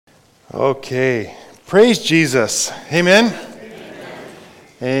Okay. Praise Jesus. Amen?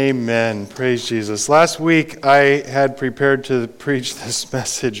 Amen. Praise Jesus. Last week I had prepared to preach this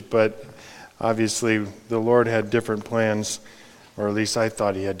message, but obviously the Lord had different plans, or at least I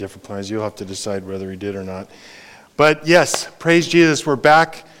thought he had different plans. You'll have to decide whether he did or not. But yes, praise Jesus. We're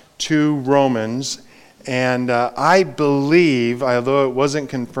back to Romans, and I believe, although it wasn't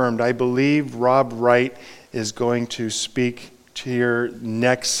confirmed, I believe Rob Wright is going to speak here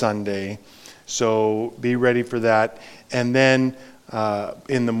next Sunday. So be ready for that. And then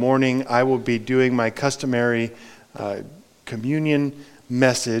in the morning, I will be doing my customary communion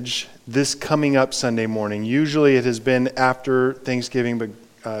message this coming up Sunday morning. Usually it has been after Thanksgiving, but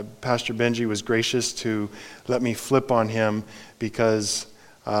Pastor Benji was gracious to let me flip on him because,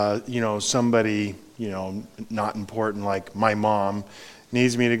 somebody, not important like my mom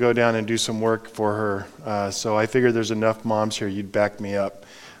needs me to go down and do some work for her. So I figured there's enough moms here, you'd back me up.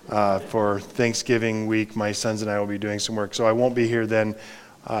 For Thanksgiving week, my sons and I will be doing some work. So I won't be here then.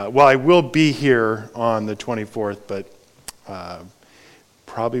 I will be here on the 24th, but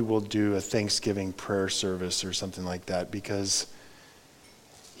probably we'll do a Thanksgiving prayer service or something like that. Because,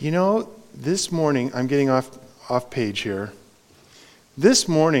 this morning, I'm getting off page here. This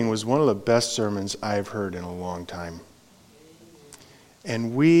morning was one of the best sermons I've heard in a long time.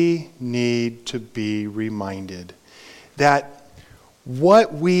 And we need to be reminded that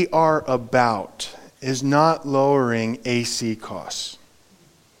what we are about is not lowering AC costs.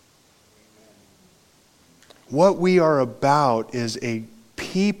 What we are about is a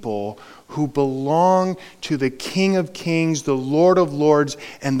people who belong to the King of Kings, the Lord of Lords,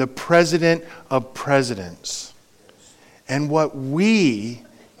 and the President of Presidents. And what we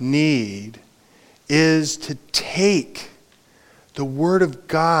need is to take the Word of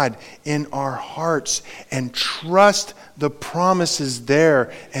God in our hearts and trust the promises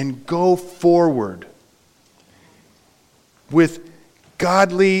there and go forward with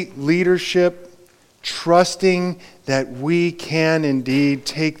godly leadership, trusting that we can indeed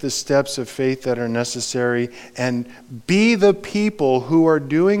take the steps of faith that are necessary and be the people who are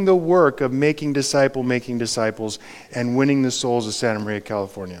doing the work of making disciples and winning the souls of Santa Maria,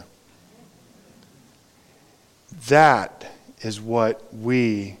 California. That is what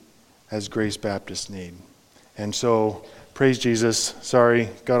we as Grace Baptist need. And so, praise Jesus. Sorry,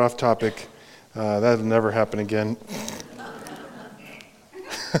 got off topic. That'll never happen again.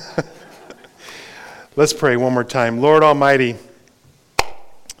 Let's pray one more time. Lord Almighty,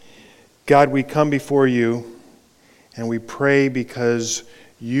 God, we come before you and we pray because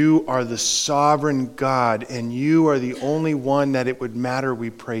you are the sovereign God and you are the only one that it would matter we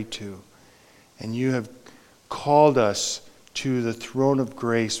pray to. And you have called us to the throne of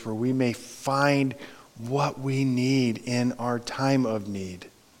grace where we may find what we need in our time of need.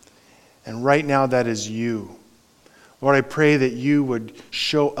 And right now that is you. Lord, I pray that you would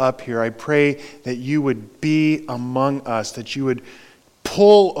show up here. I pray that you would be among us, that you would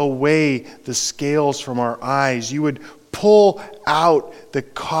pull away the scales from our eyes. You would pull out the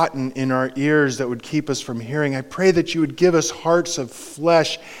cotton in our ears that would keep us from hearing. I pray that you would give us hearts of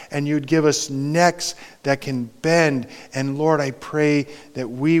flesh and you would give us necks that can bend. And Lord, I pray that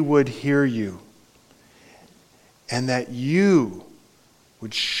we would hear you and that you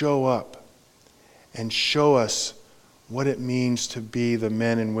would show up and show us what it means to be the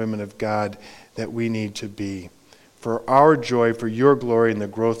men and women of God that we need to be. For our joy, for your glory, and the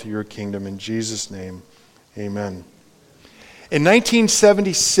growth of your kingdom. In Jesus' name, amen. In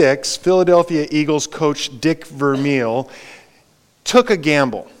 1976, Philadelphia Eagles coach Dick Vermeil took a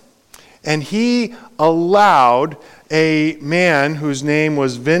gamble. And he allowed a man whose name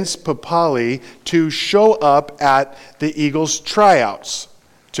was Vince Papale to show up at the Eagles tryouts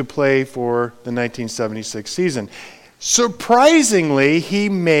to play for the 1976 season. Surprisingly, he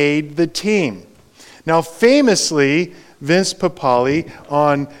made the team. Now, famously, Vince Papale,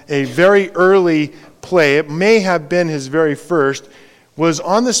 on a very early play, it may have been his very first, was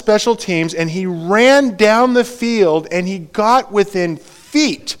on the special teams and he ran down the field and he got within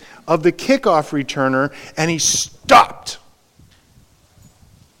feet of the kickoff returner and he stopped.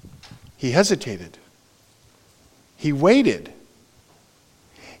 He hesitated. He waited.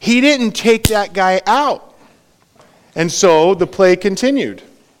 He didn't take that guy out. And so the play continued.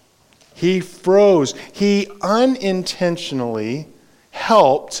 He froze. He unintentionally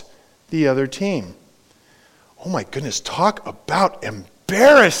helped the other team. Oh my goodness, talk about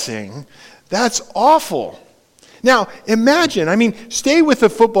embarrassing. That's awful. Now, imagine, stay with the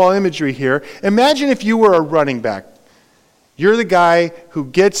football imagery here. Imagine if you were a running back. You're the guy who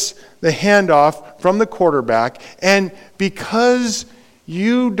gets the handoff from the quarterback, and because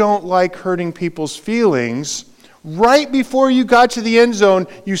you don't like hurting people's feelings, right before you got to the end zone,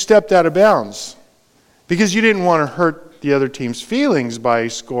 you stepped out of bounds because you didn't want to hurt the other team's feelings by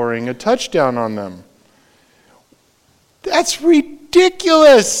scoring a touchdown on them. That's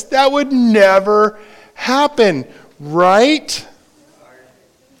ridiculous. That would never happen, right?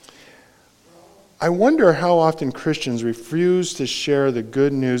 I wonder how often Christians refuse to share the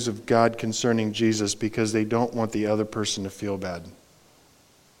good news of God concerning Jesus because they don't want the other person to feel bad.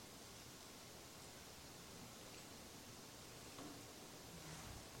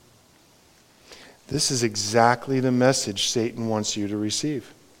 This is exactly the message Satan wants you to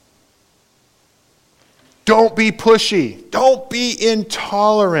receive. Don't be pushy. Don't be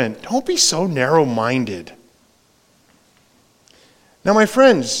intolerant. Don't be so narrow-minded. Now, my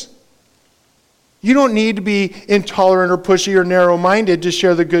friends, you don't need to be intolerant or pushy or narrow-minded to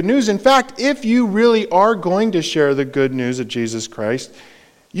share the good news. In fact, if you really are going to share the good news of Jesus Christ,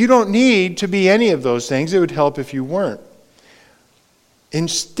 you don't need to be any of those things. It would help if you weren't.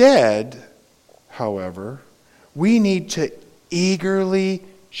 Instead, however, we need to eagerly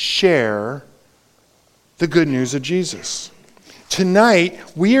share the good news of Jesus. Tonight,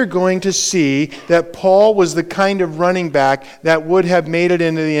 we are going to see that Paul was the kind of running back that would have made it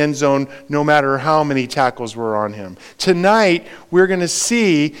into the end zone no matter how many tackles were on him. Tonight, we're going to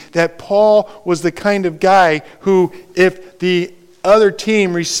see that Paul was the kind of guy who, if the other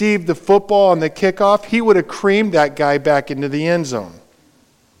team received the football on the kickoff, he would have creamed that guy back into the end zone.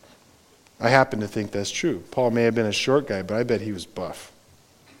 I happen to think that's true. Paul may have been a short guy, but I bet he was buff.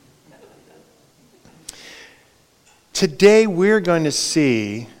 Today we're going to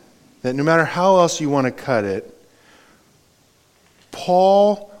see that no matter how else you want to cut it,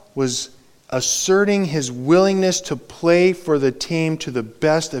 Paul was asserting his willingness to play for the team to the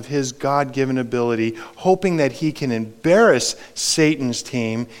best of his God-given ability, hoping that he can embarrass Satan's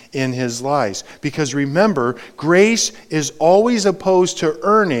team in his lies. Because remember, grace is always opposed to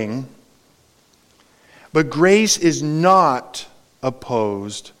earning, but grace is not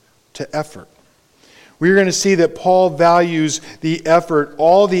opposed to effort. We're going to see that Paul values the effort,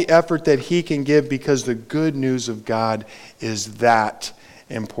 all the effort that he can give, because the good news of God is that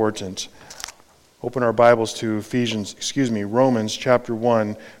important. Open our Bibles to Romans chapter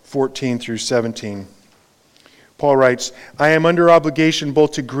 1, 14 through 17. Paul writes, I am under obligation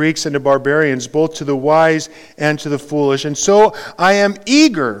both to Greeks and to barbarians, both to the wise and to the foolish. And so I am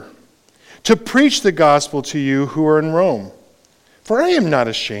eager to preach the gospel to you who are in Rome. For I am not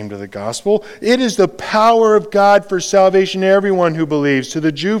ashamed of the gospel. It is the power of God for salvation to everyone who believes, to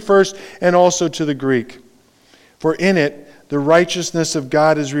the Jew first and also to the Greek. For in it the righteousness of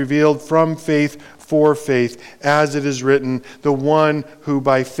God is revealed from faith for faith, as it is written, the one who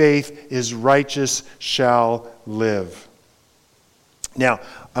by faith is righteous shall live. Now,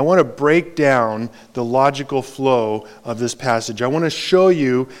 I want to break down the logical flow of this passage. I want to show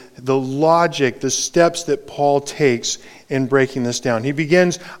you the logic, the steps that Paul takes in breaking this down. He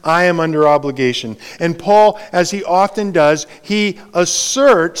begins, I am under obligation. And Paul, as he often does, he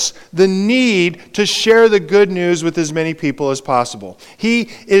asserts the need to share the good news with as many people as possible. He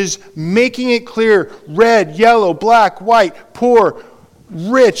is making it clear, red, yellow, black, white, poor,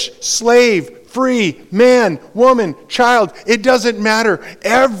 rich, slave, free, man, woman, child, it doesn't matter.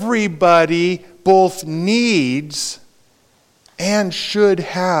 Everybody both needs and should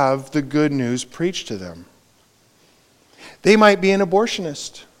have the good news preached to them. They might be an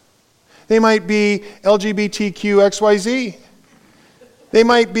abortionist. They might be LGBTQ XYZ. They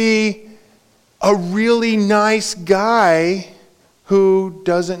might be a really nice guy who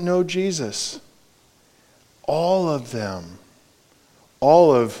doesn't know Jesus. All of them,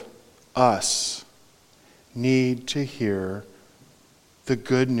 all of us need to hear the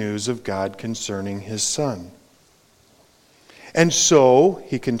good news of God concerning His Son. And so,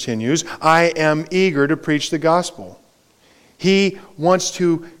 he continues, I am eager to preach the gospel. He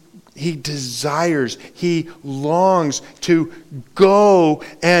desires, he longs to go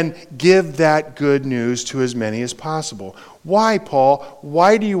and give that good news to as many as possible. Why, Paul?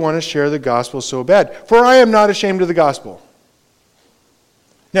 Why do you want to share the gospel so bad? For I am not ashamed of the gospel.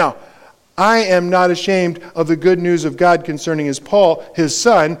 Now, I am not ashamed of the good news of God concerning his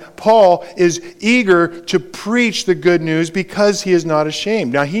Son. Paul is eager to preach the good news because he is not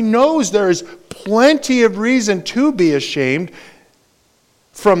ashamed. Now, he knows there is plenty of reason to be ashamed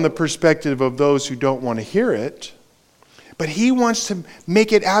from the perspective of those who don't want to hear it. But he wants to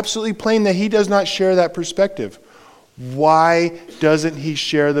make it absolutely plain that he does not share that perspective. Why doesn't he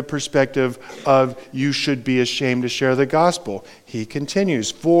share the perspective of you should be ashamed to share the gospel? He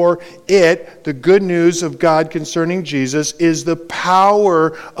continues, for it, the good news of God concerning Jesus, is the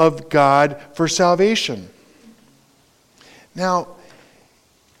power of God for salvation. Now,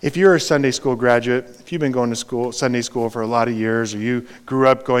 if you're a Sunday school graduate, if you've been going to Sunday school for a lot of years, or you grew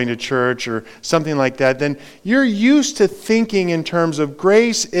up going to church or something like that, then you're used to thinking in terms of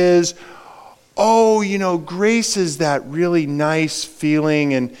grace is, grace is that really nice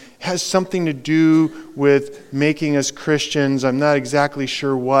feeling and has something to do with making us Christians. I'm not exactly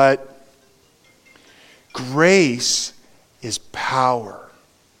sure what. Grace is power.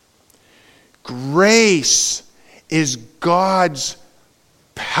 Grace is God's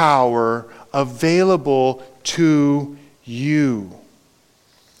power available to you.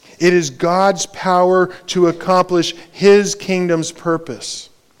 It is God's power to accomplish His kingdom's purpose.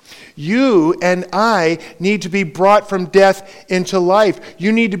 You and I need to be brought from death into life.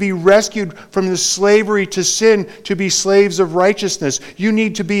 You need to be rescued from the slavery to sin to be slaves of righteousness. You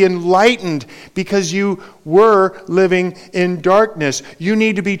need to be enlightened because you were living in darkness. You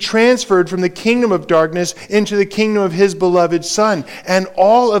need to be transferred from the kingdom of darkness into the kingdom of His beloved Son. And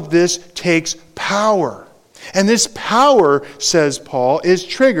all of this takes power. And this power, says Paul,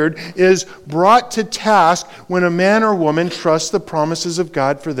 is brought to task when a man or woman trusts the promises of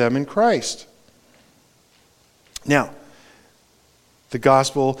God for them in Christ. Now, the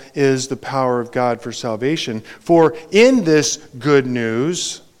gospel is the power of God for salvation. For in this good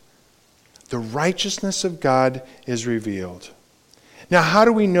news, the righteousness of God is revealed. Now, how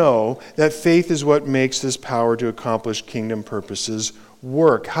do we know that faith is what makes this power to accomplish kingdom purposes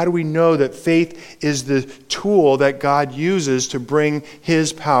work? How do we know that faith is the tool that God uses to bring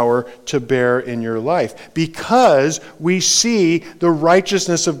His power to bear in your life? Because we see the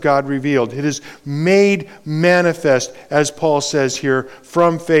righteousness of God revealed. It is made manifest, as Paul says here,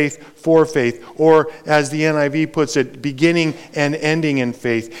 from faith for faith, or as the NIV puts it, beginning and ending in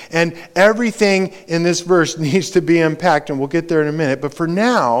faith. And everything in this verse needs to be unpacked, and we'll get there in a minute. But for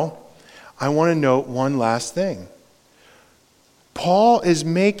now, I want to note one last thing. Paul is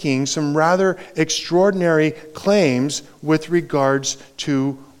making some rather extraordinary claims with regards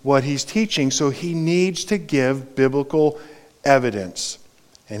to what he's teaching, so he needs to give biblical evidence.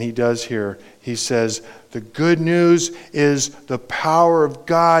 And he does here. He says, the good news is the power of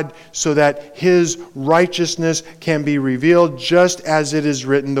God so that His righteousness can be revealed, just as it is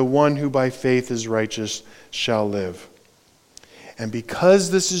written, the one who by faith is righteous shall live. And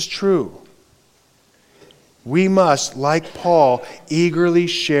because this is true, we must, like Paul, eagerly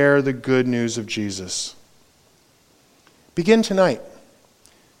share the good news of Jesus. Begin tonight.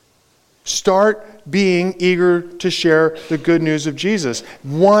 Start being eager to share the good news of Jesus.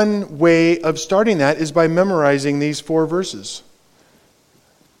 One way of starting that is by memorizing these 4 verses.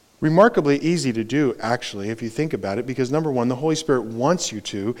 Remarkably easy to do, actually, if you think about it, because number one, the Holy Spirit wants you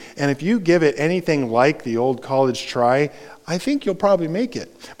to, and if you give it anything like the old college try, I think you'll probably make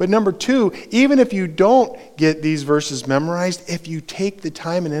it. But number 2, even if you don't get these verses memorized, if you take the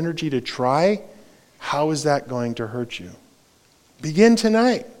time and energy to try, how is that going to hurt you? Begin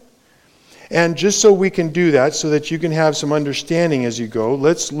tonight. And just so we can do that, so that you can have some understanding as you go,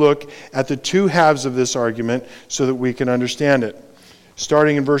 let's look at the 2 halves of this argument so that we can understand it.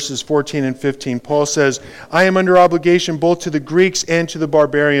 Starting in verses 14 and 15, Paul says, I am under obligation both to the Greeks and to the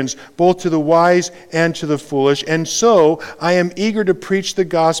barbarians, both to the wise and to the foolish, and so I am eager to preach the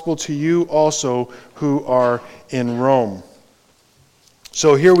gospel to you also who are in Rome.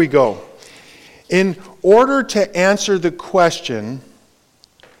 So here we go. In order to answer the question,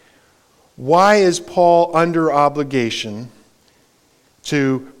 why is Paul under obligation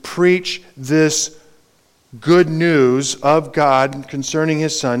to preach this good news of God concerning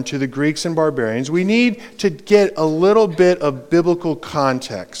His Son to the Greeks and barbarians? We need to get a little bit of biblical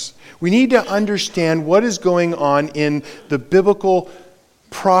context. We need to understand what is going on in the biblical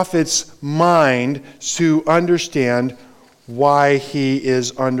prophet's mind to understand why he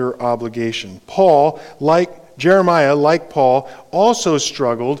is under obligation. Jeremiah, like Paul, also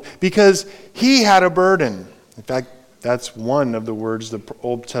struggled because he had a burden. In fact, that's one of the words the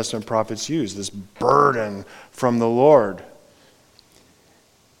Old Testament prophets use, this burden from the Lord.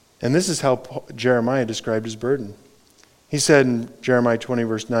 And this is how Jeremiah described his burden. He said in Jeremiah 20,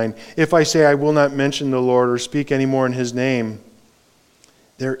 verse 9, if I say I will not mention the Lord or speak any more in His name,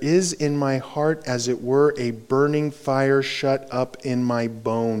 there is in my heart, as it were, a burning fire shut up in my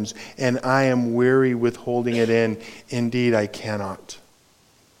bones, and I am weary with holding it in. Indeed, I cannot.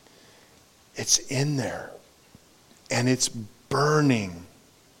 It's in there, and it's burning.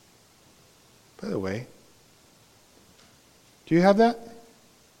 By the way, Do you have that?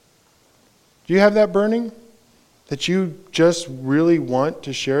 Do you have that burning? That you just really want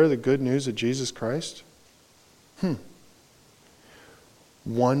to share the good news of Jesus Christ?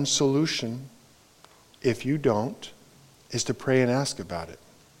 One solution, if you don't, is to pray and ask about it.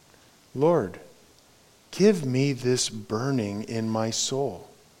 Lord, give me this burning in my soul.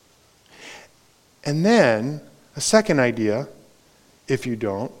 And then, a second idea, if you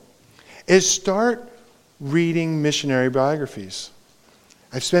don't, is start reading missionary biographies.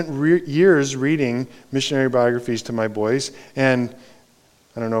 I've spent years reading missionary biographies to my boys, and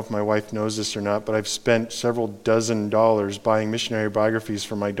I don't know if my wife knows this or not, but I've spent several $dozen buying missionary biographies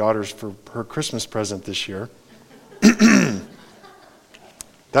for my daughters for her Christmas present this year.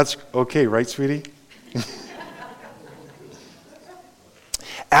 That's okay, right, sweetie?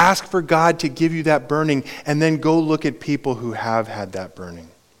 Ask for God to give you that burning, and then go look at people who have had that burning.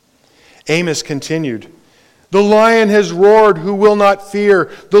 Amos continued, "The lion has roared, who will not fear?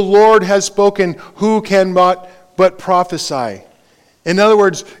 The Lord has spoken, who cannot but prophesy?" In other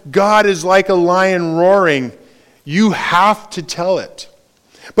words, God is like a lion roaring. You have to tell it.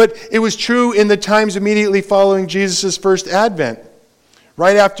 But it was true in the times immediately following Jesus' first advent.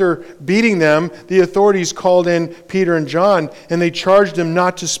 Right after beating them, the authorities called in Peter and John, and they charged them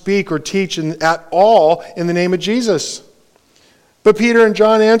not to speak or teach at all in the name of Jesus. But Peter and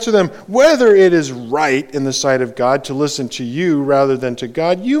John answer them, "Whether it is right in the sight of God to listen to you rather than to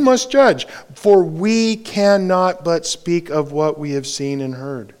God, you must judge. For we cannot but speak of what we have seen and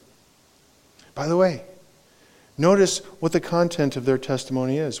heard." By the way, notice what the content of their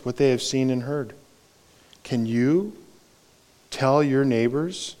testimony is, what they have seen and heard. Can you tell your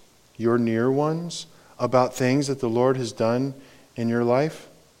neighbors, your near ones, about things that the Lord has done in your life?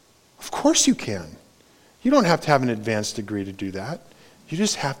 Of course you can. You don't have to have an advanced degree to do that. You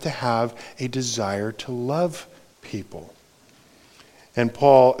just have to have a desire to love people. And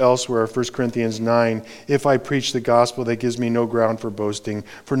Paul elsewhere, 1 Corinthians 9, "If I preach the gospel, that gives me no ground for boasting,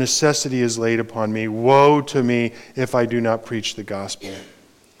 for necessity is laid upon me. Woe to me if I do not preach the gospel."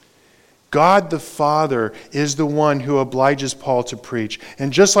 God the Father is the one who obliges Paul to preach.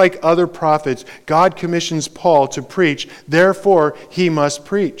 And just like other prophets, God commissions Paul to preach. Therefore, he must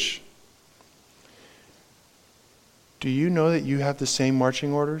preach. Do you know that you have the same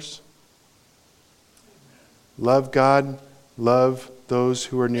marching orders? Love God, love those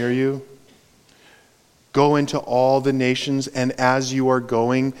who are near you. Go into all the nations, and as you are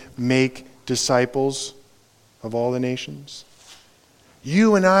going, make disciples of all the nations.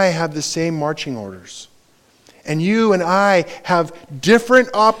 You and I have the same marching orders. And you and I have different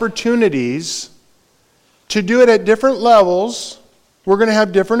opportunities to do it at different levels. We're going to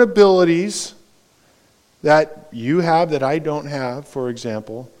have different abilities that you have that I don't have, for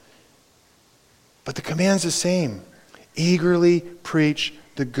example. But the command's the same. Eagerly preach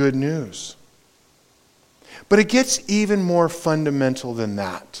the good news. But it gets even more fundamental than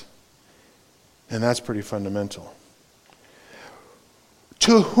that. And that's pretty fundamental.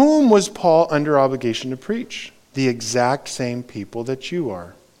 To whom was Paul under obligation to preach? The exact same people that you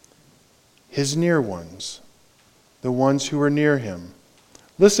are. His near ones. The ones who are near him.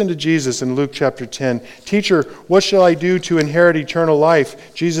 Listen to Jesus in Luke chapter 10. "Teacher, what shall I do to inherit eternal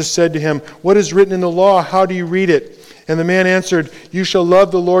life?" Jesus said to him, "What is written in the law? How do you read it?" And the man answered, "You shall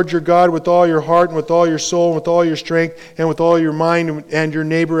love the Lord your God with all your heart and with all your soul and with all your strength and with all your mind, and your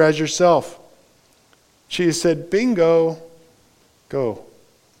neighbor as yourself." Jesus said, "Bingo. Go.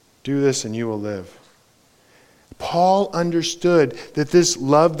 Do this and you will live." Paul understood that this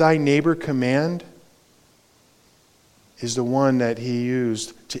love thy neighbor command is the one that he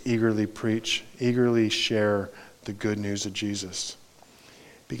used to eagerly preach, eagerly share the good news of Jesus.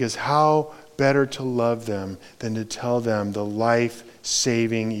 Because how better to love them than to tell them the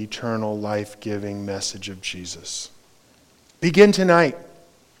life-saving, eternal, life-giving message of Jesus. Begin tonight.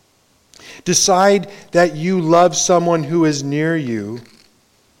 Decide that you love someone who is near you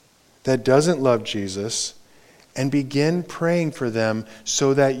that doesn't love Jesus, and begin praying for them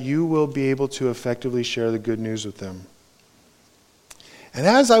so that you will be able to effectively share the good news with them. And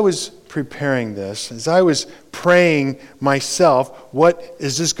as I was preparing this, as I was praying myself, what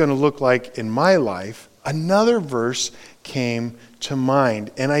is this going to look like in my life, another verse came to mind.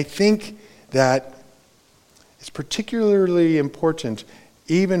 And I think that it's particularly important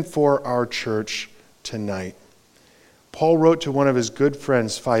even for our church tonight. Paul wrote to one of his good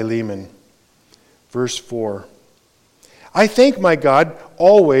friends, Philemon, verse 4. "I thank my God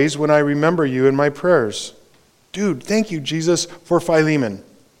always when I remember you in my prayers." Dude, thank you, Jesus, for Philemon.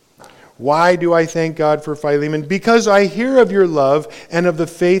 Why do I thank God for Philemon? Because I hear of your love and of the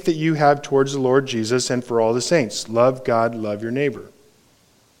faith that you have towards the Lord Jesus and for all the saints. Love God, love your neighbor.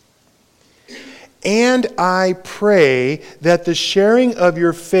 And I pray that the sharing of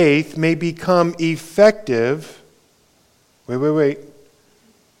your faith may become effective. Wait.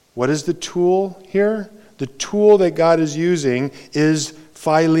 What is the tool here? The tool that God is using is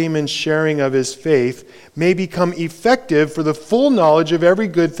Philemon's sharing of his faith may become effective for the full knowledge of every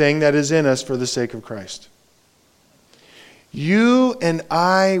good thing that is in us for the sake of Christ. You and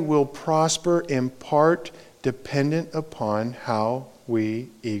I will prosper in part dependent upon how we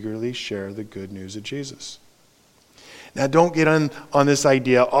eagerly share the good news of Jesus. Now don't get on this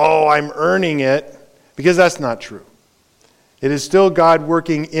idea, I'm earning it, because that's not true. It is still God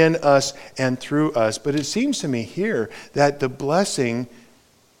working in us and through us. But it seems to me here that the blessing,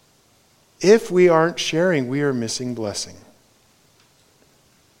 if we aren't sharing, we are missing blessing.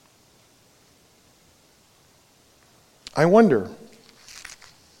 I wonder,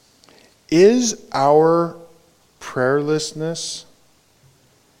 is our prayerlessness,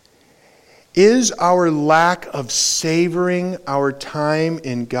 is our lack of savoring our time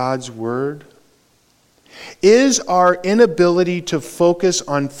in God's Word, is our inability to focus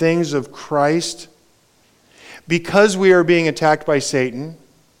on things of Christ because we are being attacked by Satan?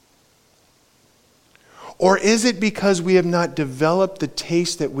 Or is it because we have not developed the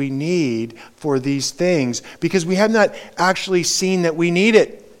taste that we need for these things? Because we have not actually seen that we need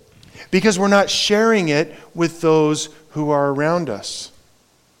it. Because we're not sharing it with those who are around us.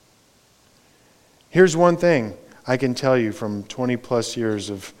 Here's one thing I can tell you from 20 plus years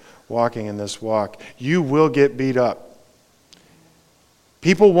of walking in this walk. You will get beat up.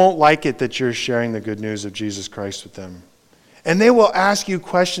 People won't like it that you're sharing the good news of Jesus Christ with them. And they will ask you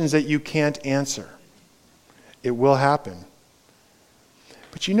questions that you can't answer. It will happen.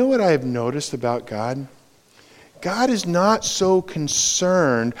 But you know what I have noticed about God? God is not so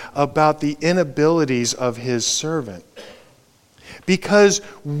concerned about the inabilities of His servant. Because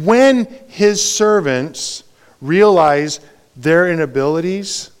when His servants realize their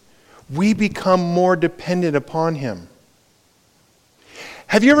inabilities, we become more dependent upon Him.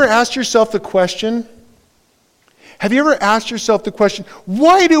 Have you ever asked yourself the question?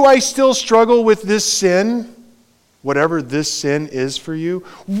 Why do I still struggle with this sin? Whatever this sin is for you.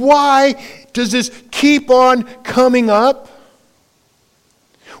 Why does this keep on coming up?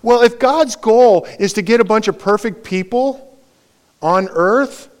 Well, if God's goal is to get a bunch of perfect people on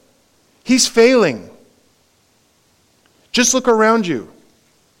earth, He's failing. Just look around you.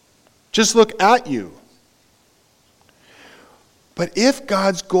 Just look at you. But if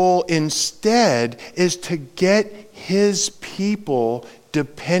God's goal instead is to get His people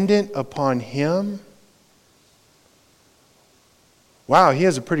dependent upon Him, wow, He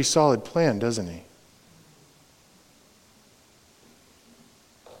has a pretty solid plan, doesn't He?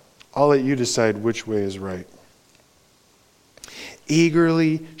 I'll let you decide which way is right.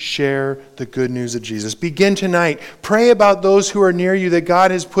 Eagerly share the good news of Jesus. Begin tonight. Pray about those who are near you that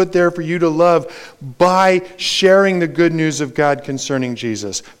God has put there for you to love by sharing the good news of God concerning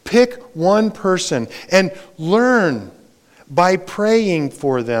Jesus. Pick one person and learn by praying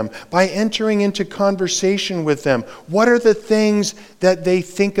for them, by entering into conversation with them. What are the things that they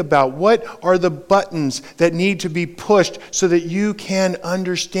think about? What are the buttons that need to be pushed so that you can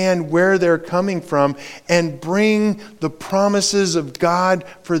understand where they're coming from and bring the promises of God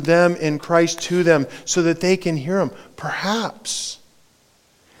for them in Christ to them so that they can hear them, perhaps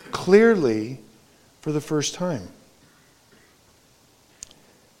clearly for the first time?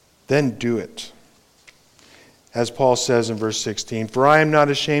 Then do it. As Paul says in verse 16, "For I am not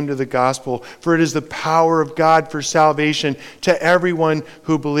ashamed of the gospel, for it is the power of God for salvation to everyone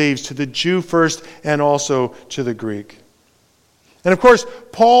who believes, to the Jew first and also to the Greek." And of course,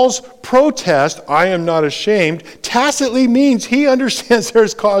 Paul's protest, "I am not ashamed," tacitly means he understands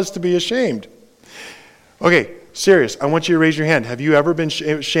there's cause to be ashamed. Okay, serious. I want you to raise your hand. Have you ever been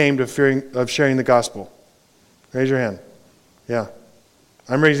ashamed of sharing the gospel? Raise your hand. Yeah.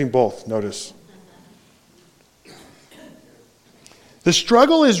 I'm raising both, notice. The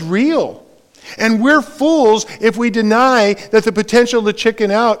struggle is real. And we're fools if we deny that the potential to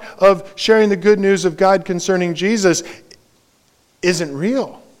chicken out of sharing the good news of God concerning Jesus isn't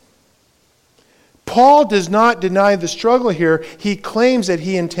real. Paul does not deny the struggle here. He claims that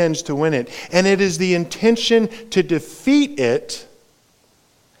he intends to win it. And it is the intention to defeat it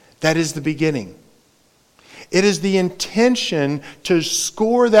that is the beginning. It is the intention to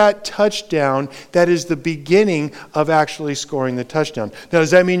score that touchdown that is the beginning of actually scoring the touchdown. Now,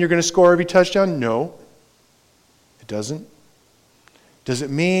 does that mean you're going to score every touchdown? No, it doesn't. Does it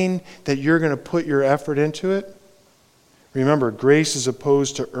mean that you're going to put your effort into it? Remember, grace is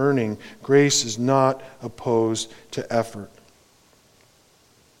opposed to earning. Grace is not opposed to effort.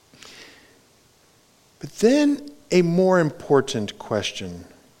 But then a more important question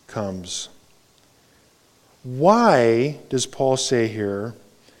comes. Why does Paul say here,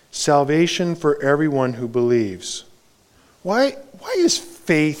 salvation for everyone who believes? Why is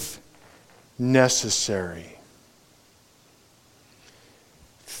faith necessary?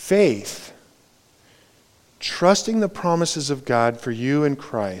 Faith, trusting the promises of God for you in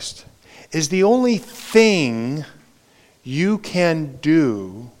Christ, is the only thing you can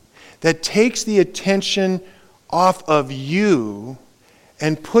do that takes the attention off of you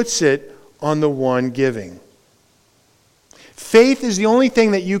and puts it on the one giving. Faith is the only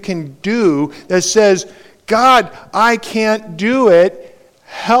thing that you can do that says, God, I can't do it,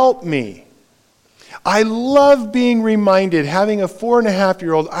 help me. I love being reminded, having a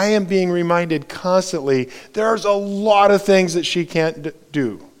 4.5-year-old, I am being reminded constantly, there's a lot of things that she can't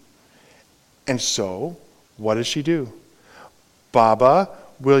do. And so, what does she do? Baba,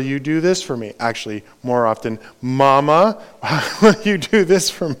 will you do this for me? Actually, more often, Mama, will you do this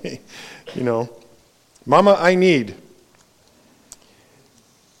for me? Mama, I need.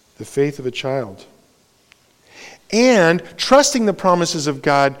 The faith of a child. And trusting the promises of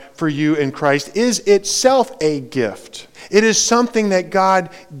God for you in Christ is itself a gift. It is something that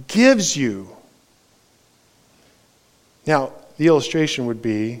God gives you. Now, the illustration would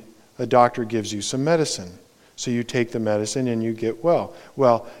be a doctor gives you some medicine. So you take the medicine and you get well.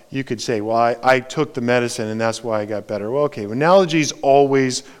 Well, you could say, well, I took the medicine and that's why I got better. Well, okay, analogies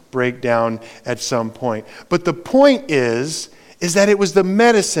always break down at some point. But the point is that it was the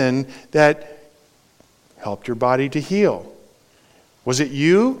medicine that helped your body to heal. Was it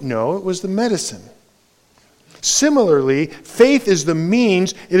you? No, it was the medicine. Similarly, faith is the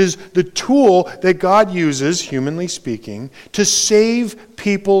means, it is the tool that God uses, humanly speaking, to save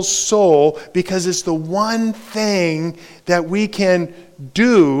people's soul because it's the one thing that we can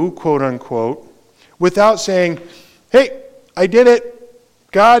do, quote unquote, without saying, hey, I did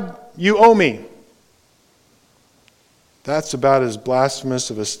it. God, you owe me. That's about as blasphemous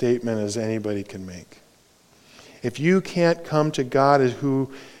of a statement as anybody can make. If you can't come to God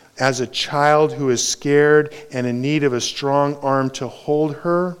as a child who is scared and in need of a strong arm to hold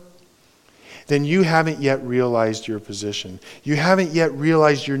her, then you haven't yet realized your position. You haven't yet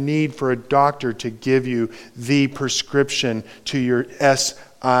realized your need for a doctor to give you the prescription to your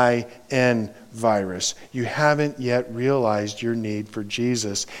SIN virus. You haven't yet realized your need for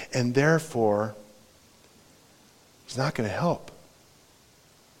Jesus, and therefore, He's not going to help.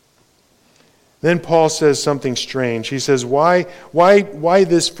 Then Paul says something strange. He says, why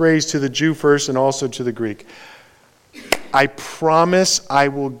this phrase to the Jew first and also to the Greek? I promise I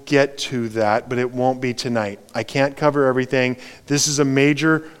will get to that, but it won't be tonight. I can't cover everything. This is a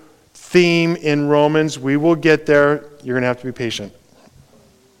major theme in Romans. We will get there. You're going to have to be patient.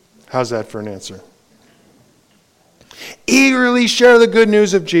 How's that for an answer? Eagerly share the good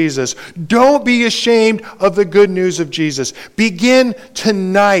news of Jesus. Don't be ashamed of the good news of Jesus. Begin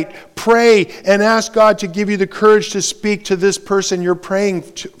tonight. Pray and ask God to give you the courage to speak to this person you're praying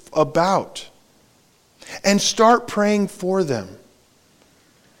about. And start praying for them.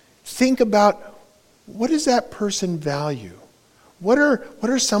 Think about, what does that person value? What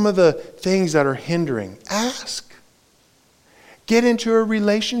are some of the things that are hindering? Ask. Get into a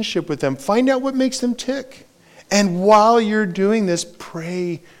relationship with them. Find out what makes them tick. And while you're doing this,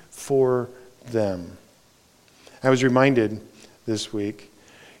 pray for them. I was reminded this week,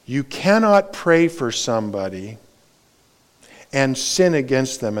 you cannot pray for somebody and sin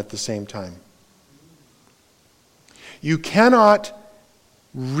against them at the same time. You cannot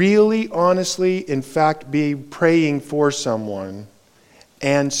really, honestly, in fact, be praying for someone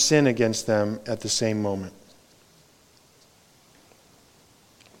and sin against them at the same moment.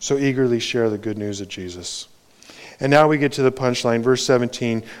 So eagerly share the good news of Jesus. And now we get to the punchline, verse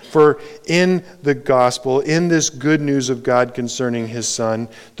 17. For in the gospel, in this good news of God concerning His Son,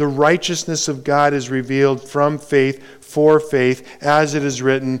 the righteousness of God is revealed from faith for faith, as it is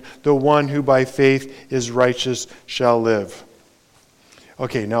written, the one who by faith is righteous shall live.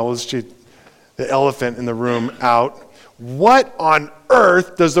 Okay, now let's get the elephant in the room out. What on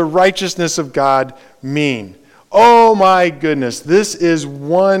earth does the righteousness of God mean? Oh my goodness, this is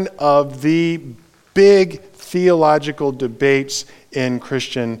one of the big theological debates in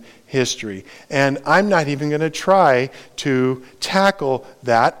Christian history. And I'm not even going to try to tackle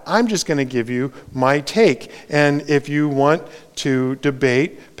that. I'm just going to give you my take. And if you want to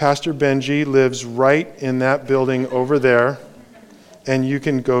debate, Pastor Benji lives right in that building over there. and you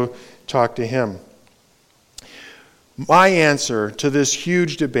can go talk to him. My answer to this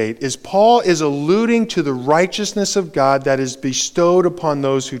huge debate is Paul is alluding to the righteousness of God that is bestowed upon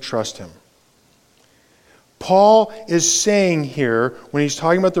those who trust him. Paul is saying here, when he's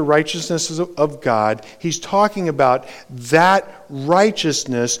talking about the righteousness of God, he's talking about that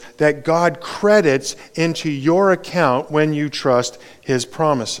righteousness that God credits into your account when you trust his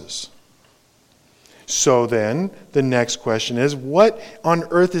promises. So then, the next question is, what on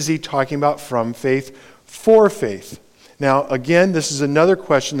earth is he talking about from faith for faith? Now, again, this is another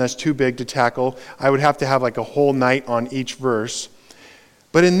question that's too big to tackle. I would have to have like a whole night on each verse.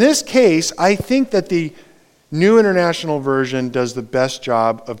 But in this case, I think that the New International Version does the best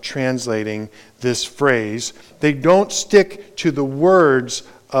job of translating this phrase. They don't stick to the words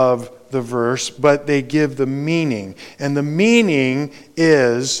of the verse, but they give the meaning. And the meaning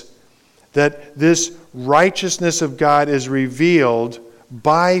is that this righteousness of God is revealed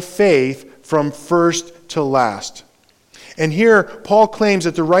by faith from first to last. And here, Paul claims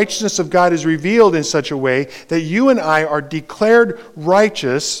that the righteousness of God is revealed in such a way that you and I are declared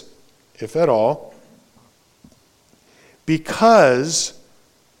righteous, if at all, because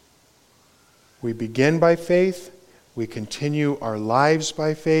we begin by faith, we continue our lives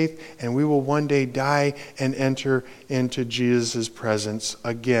by faith, and we will one day die and enter into Jesus' presence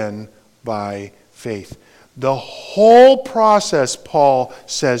again by faith. The whole process, Paul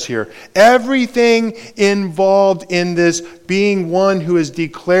says here, everything involved in this being one who is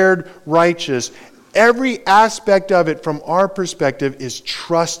declared righteous, every aspect of it from our perspective is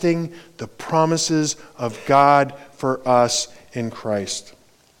trusting the promises of God for us in Christ.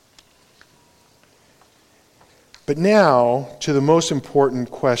 But now to the most important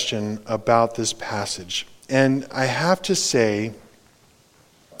question about this passage. And I have to say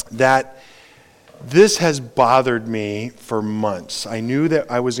that this has bothered me for months. I knew that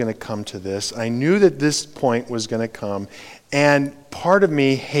I was going to come to this. I knew that this point was going to come. And part of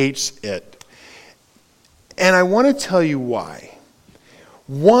me hates it. And I want to tell you why.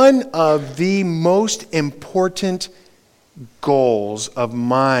 One of the most important goals of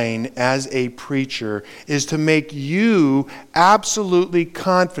mine as a preacher is to make you absolutely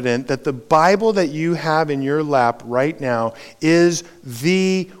confident that the Bible that you have in your lap right now is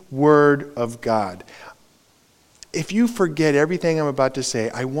the Word of God. If you forget everything I'm about to say,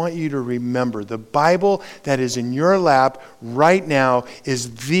 I want you to remember the Bible that is in your lap right now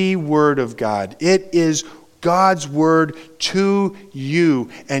is the Word of God. It is God's Word to you,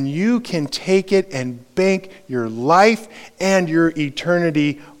 and you can take it and bank your life and your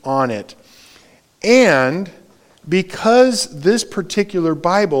eternity on it. And because this particular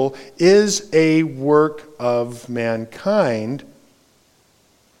Bible is a work of mankind,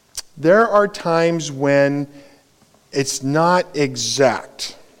 there are times when it's not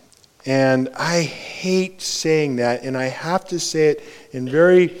exact. And I hate saying that, and I have to say it in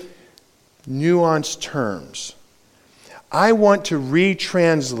very nuanced terms. I want to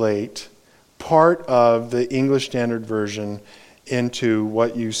retranslate part of the English Standard Version into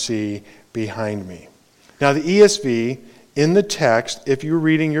what you see behind me. Now, the ESV, in the text, if you're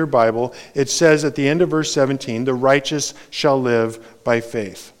reading your Bible, it says at the end of verse 17, the righteous shall live by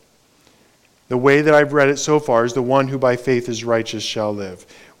faith. The way that I've read it so far is the one who by faith is righteous shall live,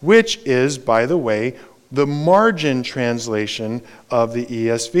 which is, by the way, the margin translation of the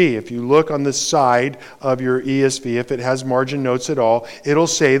ESV. If you look on the side of your ESV, if it has margin notes at all, it'll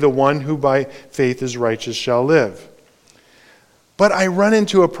say the one who by faith is righteous shall live. But I run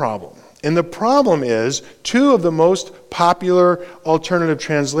into a problem. And the problem is, two of the most popular alternative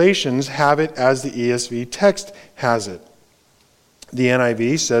translations have it as the ESV text has it. The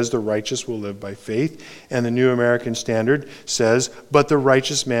NIV says the righteous will live by faith, and the New American Standard says, but the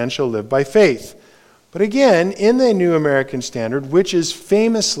righteous man shall live by faith. But again, in the New American Standard, which is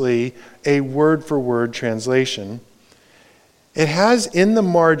famously a word-for-word translation, it has in the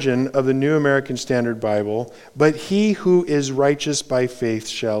margin of the New American Standard Bible, but he who is righteous by faith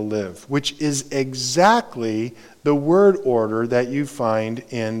shall live, which is exactly the word order that you find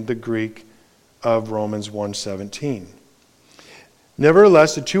in the Greek of Romans 1:17.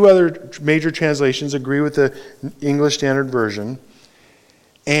 Nevertheless, the two other major translations agree with the English Standard Version,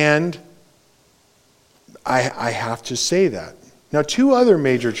 and I have to say that. Now, two other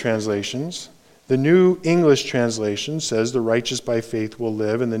major translations, the New English Translation says the righteous by faith will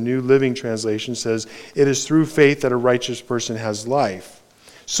live, and the New Living Translation says it is through faith that a righteous person has life.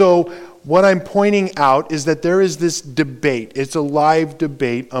 So what I'm pointing out is that there is this debate. It's a live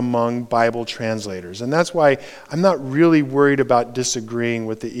debate among Bible translators. And that's why I'm not really worried about disagreeing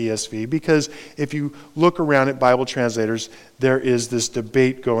with the ESV, because if you look around at Bible translators, there is this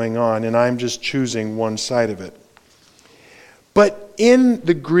debate going on, and I'm just choosing one side of it. But in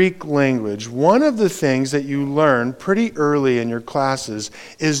the Greek language, one of the things that you learn pretty early in your classes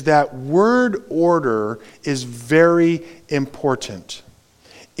is that word order is very important.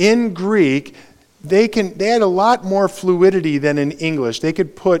 In Greek, they had a lot more fluidity than in English. They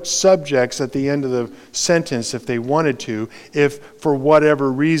could put subjects at the end of the sentence if they wanted to, if for whatever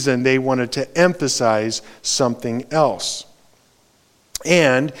reason they wanted to emphasize something else.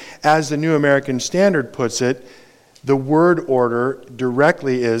 And as the New American Standard puts it, the word order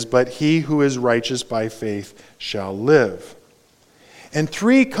directly is, "But he who is righteous by faith shall live." And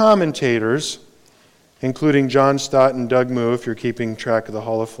three commentators, including John Stott and Doug Moo, if you're keeping track of the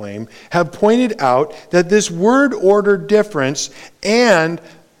Hall of Fame, have pointed out that this word order difference and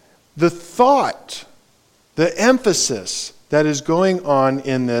the thought, the emphasis that is going on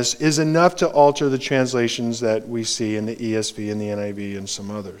in this is enough to alter the translations that we see in the ESV and the NIV and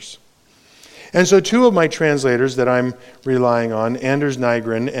some others. And so two of my translators that I'm relying on, Anders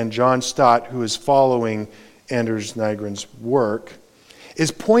Nygren and John Stott, who is following Anders Nygren's work, is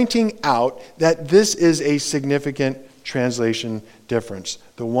pointing out that this is a significant translation difference.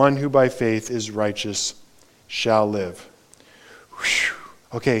 The one who by faith is righteous shall live. Whew.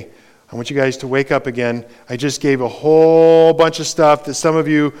 Okay, I want you guys to wake up again. I just gave a whole bunch of stuff that some of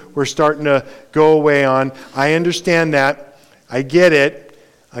you were starting to go away on. I understand that. I get it.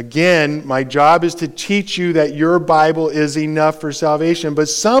 Again, my job is to teach you that your Bible is enough for salvation, but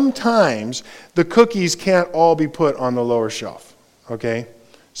sometimes the cookies can't all be put on the lower shelf. Okay?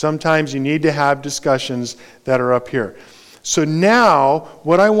 Sometimes you need to have discussions that are up here. So now,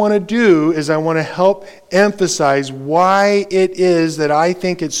 what I want to do is I want to help emphasize why it is that I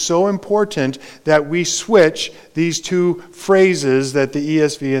think it's so important that we switch these two phrases that the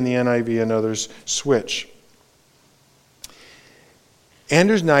ESV and the NIV and others switch.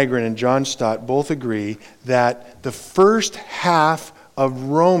 Anders Nygren and John Stott both agree that the first half of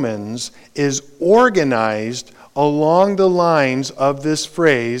Romans is organized along the lines of this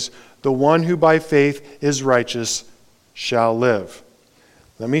phrase, "The one who by faith is righteous shall live."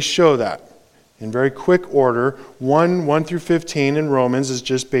 Let me show that in very quick order. 1 through 15 in Romans is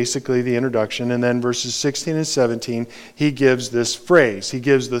just basically the introduction, and then verses 16 and 17, he gives this phrase. He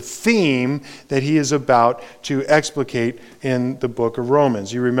gives the theme that he is about to explicate in the book of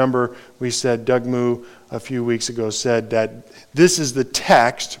Romans. You remember we said, Doug Moo a few weeks ago said that this is the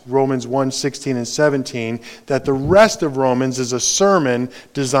text, Romans 1, 16 and 17, that the rest of Romans is a sermon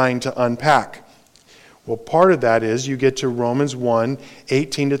designed to unpack. Well, part of that is you get to Romans 1,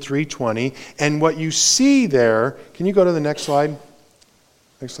 18 to 3:20, and what you see there, can you go to the next slide?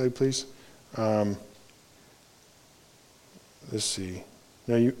 Next slide, please. Let's see.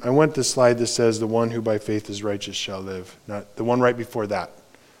 No, I want the slide that says, "The one who by faith is righteous shall live." Not the one right before that,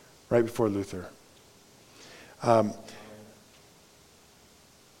 right before Luther.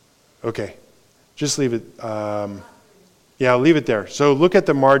 Okay, just leave it. Yeah, I'll leave it there. So look at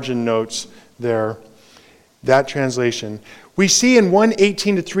the margin notes there, that translation. We see in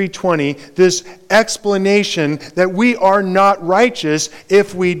 1:18 to 3:20 this explanation that we are not righteous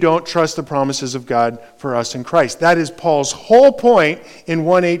if we don't trust the promises of God for us in Christ. That is Paul's whole point in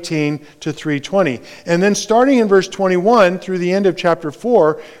 1:18 to 3:20. And then starting in verse 21 through the end of chapter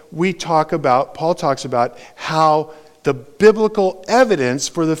 4, Paul talks about how the biblical evidence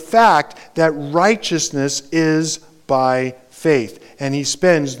for the fact that righteousness is by faith. And he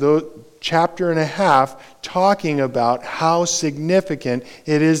spends the chapter and a half talking about how significant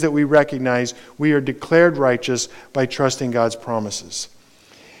it is that we recognize we are declared righteous by trusting God's promises.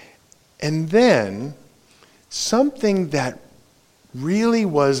 And then something that really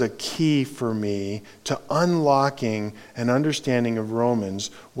was a key for me to unlocking an understanding of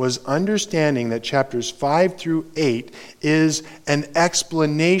Romans was understanding that chapters 5 through 8 is an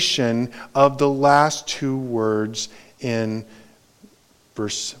explanation of the last two words in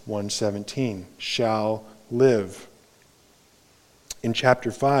verse 1:17, shall live. In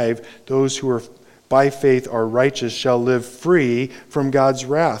chapter 5, those who are by faith are righteous shall live free from God's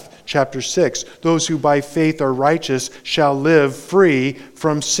wrath. Chapter 6, those who by faith are righteous shall live free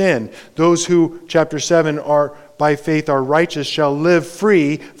from sin. Those who, chapter 7, are by faith are righteous shall live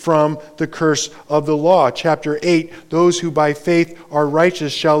free from the curse of the law. Chapter 8, those who by faith are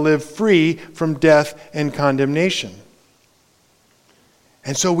righteous shall live free from death and condemnation.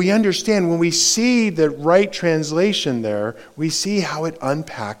 And so we understand when we see the right translation there, we see how it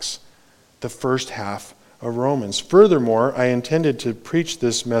unpacks the first half of Romans. Furthermore, I intended to preach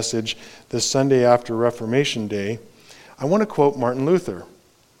this message the Sunday after Reformation Day. I want to quote Martin Luther,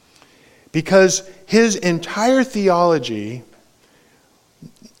 because his entire theology,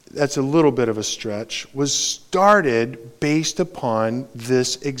 that's a little bit of a stretch, was started based upon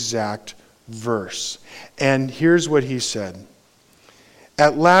this exact verse. And here's what he said.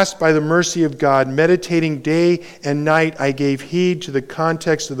 At last, by the mercy of God, meditating day and night, I gave heed to the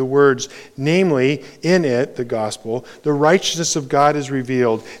context of the words, namely, in it, the gospel, the righteousness of God is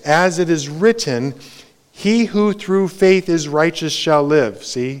revealed. As it is written, he who through faith is righteous shall live.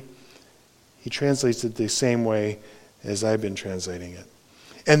 See? He translates it the same way as I've been translating it.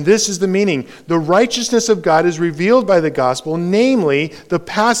 And this is the meaning. The righteousness of God is revealed by the gospel, namely the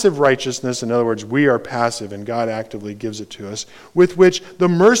passive righteousness, in other words, we are passive and God actively gives it to us, with which the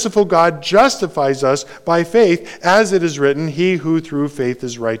merciful God justifies us by faith, as it is written, he who through faith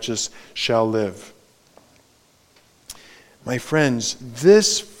is righteous shall live. My friends,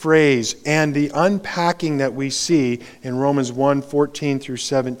 this phrase and the unpacking that we see in Romans 1:14 through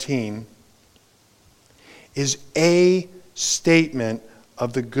 17 is a statement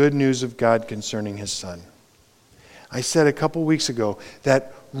of the good news of God concerning his Son. I said a couple weeks ago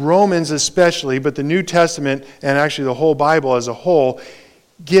that Romans especially, but the New Testament and actually the whole Bible as a whole,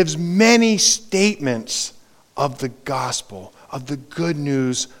 gives many statements of the gospel, of the good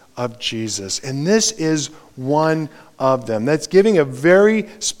news of Jesus. And this is one of them. That's giving a very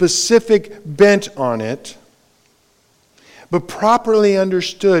specific bent on it. But properly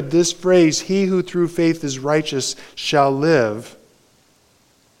understood, this phrase, he who through faith is righteous shall live,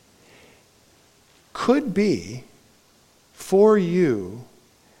 could be for you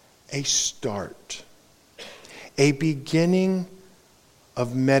a start, a beginning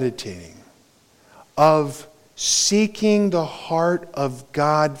of meditating, of seeking the heart of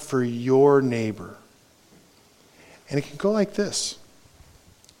God for your neighbor. And it can go like this.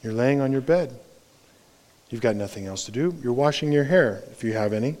 You're laying on your bed. You've got nothing else to do. You're washing your hair, if you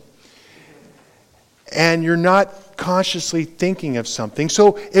have any. And you're not consciously thinking of something.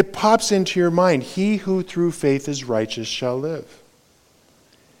 So it pops into your mind, he who through faith is righteous shall live.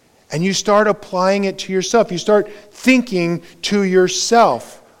 And you start applying it to yourself. You start thinking to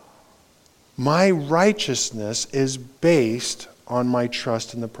yourself, my righteousness is based on my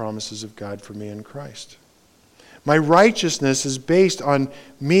trust in the promises of God for me in Christ. My righteousness is based on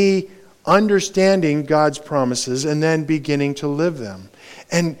me understanding God's promises and then beginning to live them.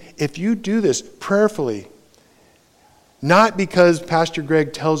 And if you do this prayerfully, not because Pastor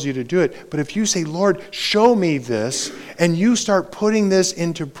Greg tells you to do it, but if you say, Lord, show me this, and you start putting this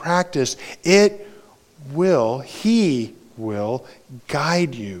into practice, He will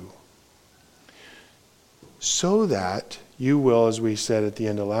guide you so that you will, as we said at the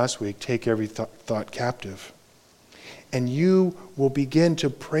end of last week, take every thought captive. And you will begin to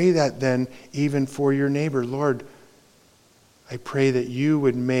pray that then even for your neighbor. Lord, I pray that you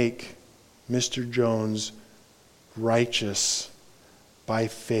would make Mr. Jones righteous by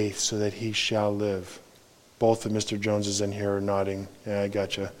faith so that he shall live. Both of Mr. Joneses in here are nodding. Yeah, I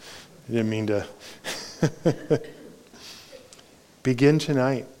gotcha. I didn't mean to. Begin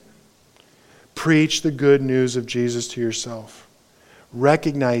tonight. Preach the good news of Jesus to yourself.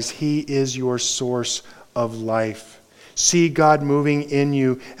 Recognize He is your source of life. See God moving in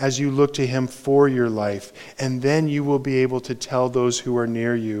you as you look to Him for your life. And then you will be able to tell those who are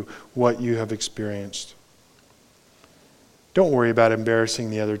near you what you have experienced. Don't worry about embarrassing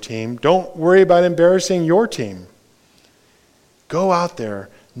the other team. Don't worry about embarrassing your team. Go out there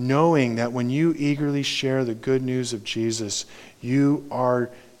knowing that when you eagerly share the good news of Jesus, you are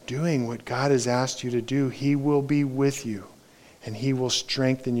doing what God has asked you to do. He will be with you, and He will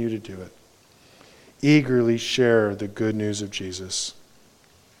strengthen you to do it. Eagerly share the good news of Jesus.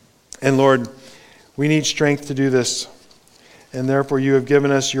 And Lord, we need strength to do this. And therefore you have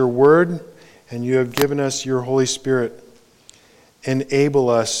given us your word, and you have given us your Holy Spirit. Enable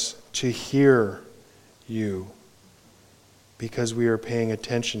us to hear you because we are paying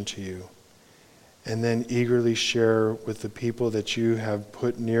attention to you. And then eagerly share with the people that you have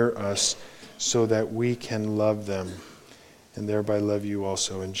put near us so that we can love them and thereby love you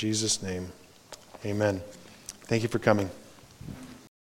also. In Jesus' name, amen. Thank you for coming.